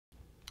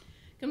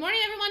Good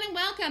morning, everyone, and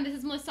welcome. This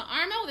is Melissa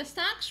Armo with the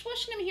Stock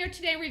Swoosh, and I'm here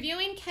today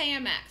reviewing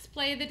KMX.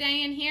 Play of the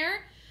day in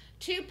here.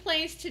 Two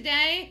plays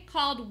today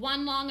called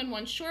one long and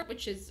one short,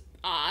 which is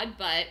odd,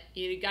 but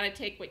you got to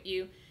take what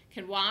you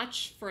can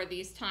watch for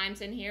these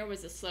times in here.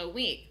 Was a slow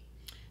week.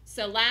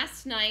 So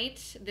last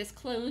night, this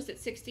closed at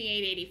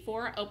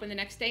 68.84, opened the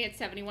next day at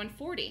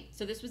 71.40.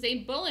 So this was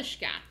a bullish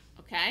gap,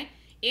 okay?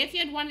 If you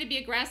had wanted to be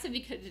aggressive,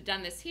 you could have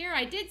done this here.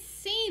 I did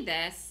see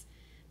this,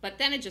 but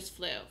then it just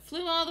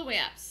flew all the way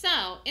up.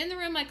 So in the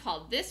room, I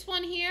called this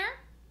one here,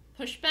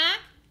 push back.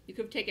 You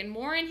could have taken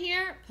more in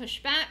here,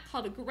 push back,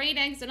 called a great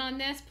exit on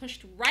this,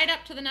 pushed right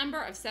up to the number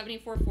of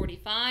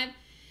 74.45,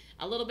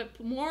 a little bit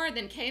more,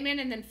 then came in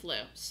and then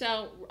flew.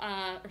 So,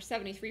 or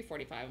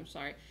 73.45, I'm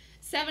sorry.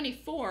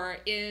 74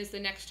 is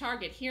the next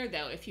target here,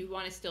 though, if you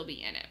want to still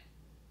be in it.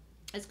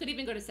 This could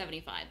even go to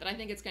 75, but I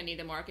think it's going to need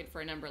the market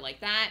for a number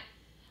like that.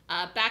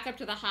 Back up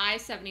to the high,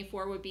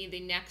 74 would be the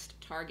next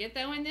target,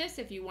 though, in this,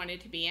 if you wanted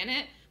to be in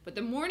it. But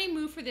the morning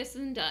move for this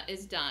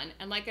is done.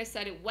 And like I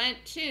said, it went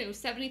to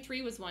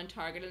 73 was one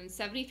target, and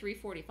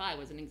 73.45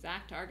 was an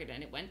exact target,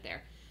 and it went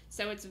there.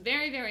 So it's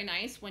very, very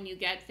nice when you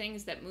get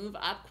things that move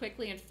up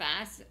quickly and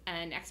fast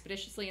and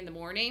expeditiously in the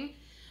morning.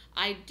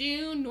 I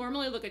do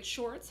normally look at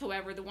shorts.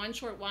 However, the one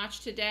short watch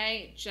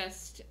today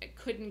just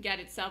couldn't get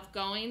itself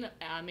going.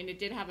 I mean, it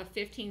did have a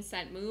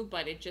 15-cent move,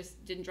 but it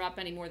just didn't drop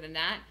any more than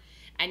that.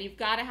 And you've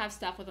got to have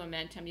stuff with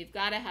momentum. You've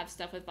got to have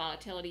stuff with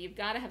volatility. You've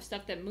got to have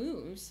stuff that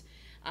moves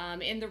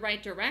in the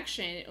right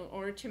direction in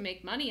order to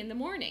make money in the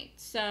morning.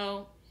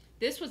 So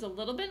this was a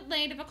little bit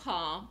late of a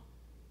call,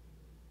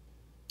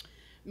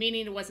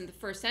 meaning it wasn't the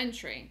first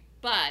entry,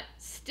 but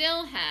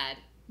still had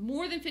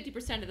more than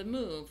 50% of the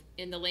move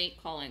in the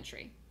late call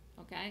entry.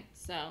 Okay,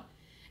 so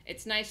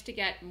it's nice to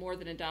get more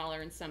than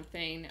 $1 in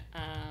something,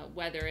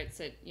 whether it's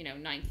at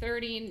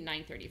 9:30,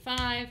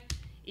 9:35.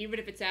 Even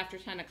if it's after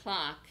 10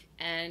 o'clock.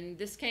 And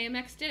this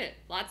KMX did it.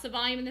 Lots of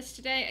volume in this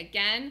today.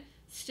 Again,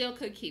 still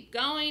could keep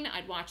going.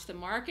 I'd watch the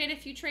market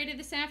if you traded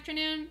this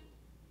afternoon.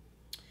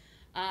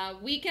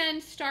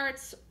 Weekend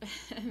starts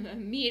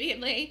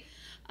immediately.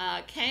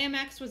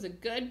 KMX was a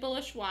good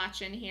bullish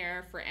watch in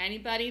here for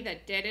anybody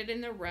that did it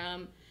in the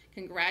room.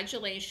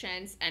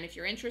 Congratulations. And if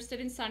you're interested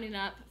in signing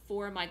up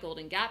for my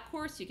Golden Gap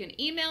course, you can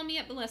email me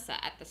at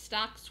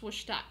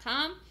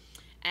melissa@thestockswoosh.com.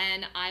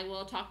 And I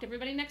will talk to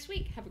everybody next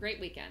week. Have a great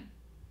weekend.